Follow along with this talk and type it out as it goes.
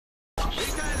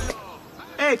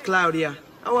Hey, Claudia.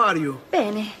 How are you?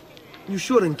 Bene. You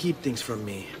shouldn't keep things from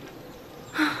me.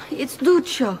 It's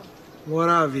Duccio. What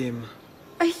of him?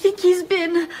 I think he's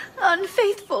been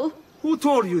unfaithful. Who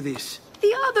told you this?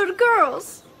 The other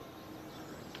girls.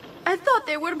 I thought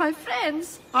they were my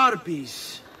friends.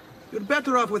 Harpies. You're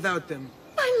better off without them.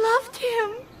 I loved him.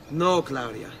 No,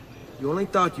 Claudia. You only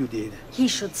thought you did. He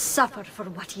should suffer for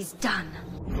what he's done.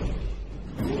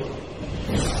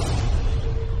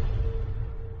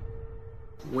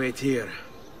 Wait here.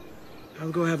 I'll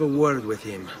go have a word with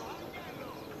him.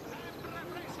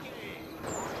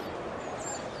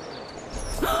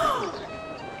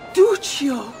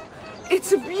 Duccio!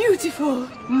 It's beautiful!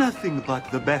 Nothing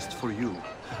but the best for you,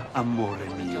 amore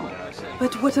mio.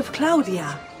 But what of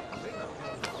Claudia?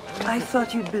 I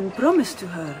thought you'd been promised to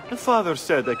her. The father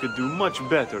said I could do much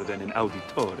better than an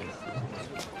auditore.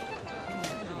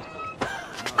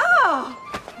 Ah!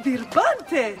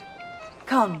 Birbante!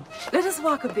 Come, let us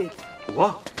walk a bit.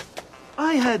 What?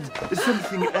 I had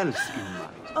something else in mind.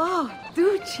 Oh,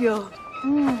 Duccio!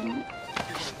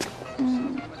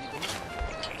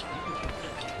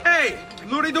 Hey!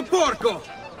 Lurido porco!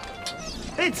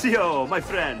 Ezio, my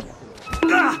friend!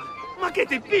 Ah! Ma che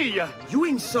te piglia? You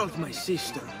insult my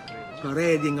sister.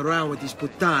 Parading around with this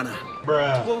puttana.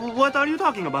 What are you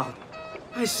talking about?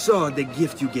 I saw the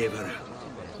gift you gave her.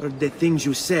 Or the things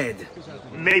you said.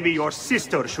 Maybe your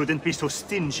sister shouldn't be so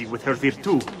stingy with her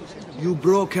virtù. You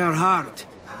broke her heart.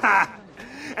 Ha!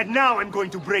 And now I'm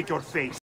going to break your face.